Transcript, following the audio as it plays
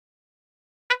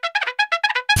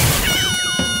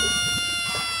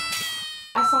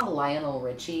I saw Lionel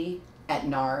Richie at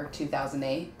NAR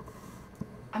 2008.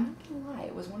 I'm not gonna lie,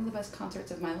 it was one of the best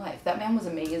concerts of my life. That man was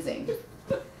amazing.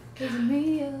 Cause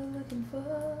me you're looking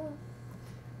for,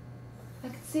 I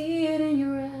can see it in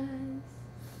your eyes.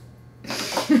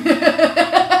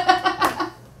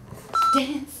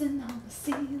 Dancing on the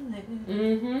ceiling. I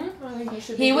think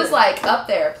he was like up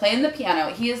there playing the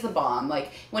piano. He is the bomb.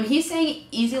 Like when he sang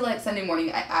 "Easy Like Sunday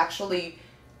Morning," I actually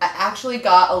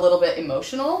got a little bit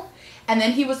emotional. And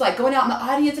then he was like going out in the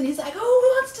audience and he's like, "Who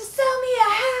wants to sell me a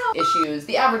house?" Issues.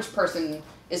 The average person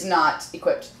is not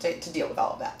equipped to deal with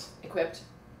all of that. Equipped.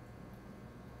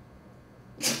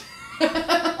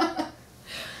 I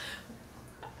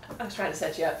was trying to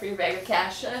set you up for your bag of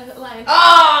cash line.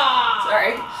 Ah!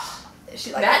 Sorry.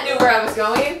 Matt knew where I was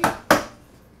going.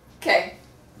 Okay.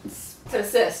 It's an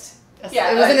assist.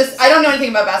 Yeah, it was I don't know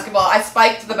anything about basketball. I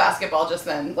spiked the basketball just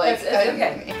then. Like, it's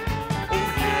okay.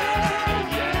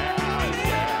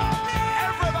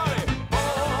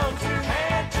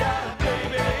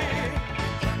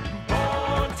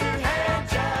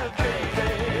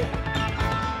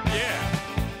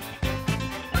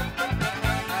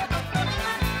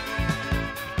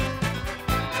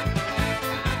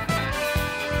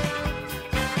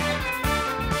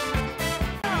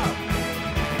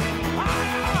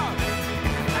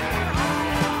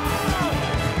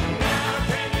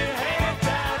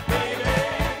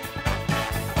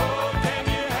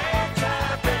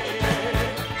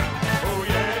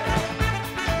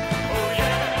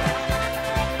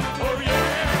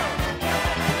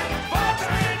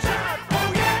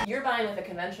 With a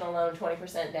conventional loan,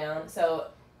 20% down, so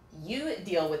you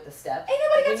deal with the steps. Ain't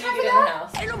nobody got time for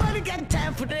that. Ain't nobody got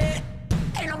time for that.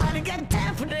 Ain't nobody got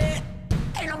time for that.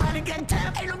 Ain't nobody got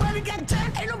time. Ain't nobody got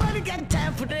time. Ain't nobody got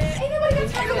time for that. Ain't nobody got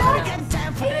time for that. Ain't nobody got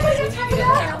time for that. Ain't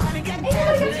nobody got time for that. Ain't nobody got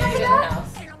time for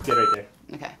that. Get right there.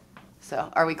 Okay. So,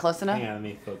 are we close enough? Hang on, let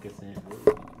me focus in.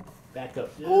 Back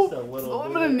up just a little bit.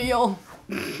 I'm gonna kneel.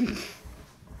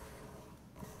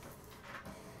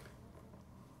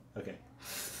 Okay.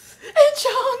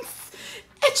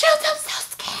 It Jones, I'm so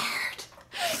scared.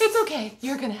 It's okay.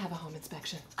 You're gonna have a home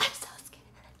inspection.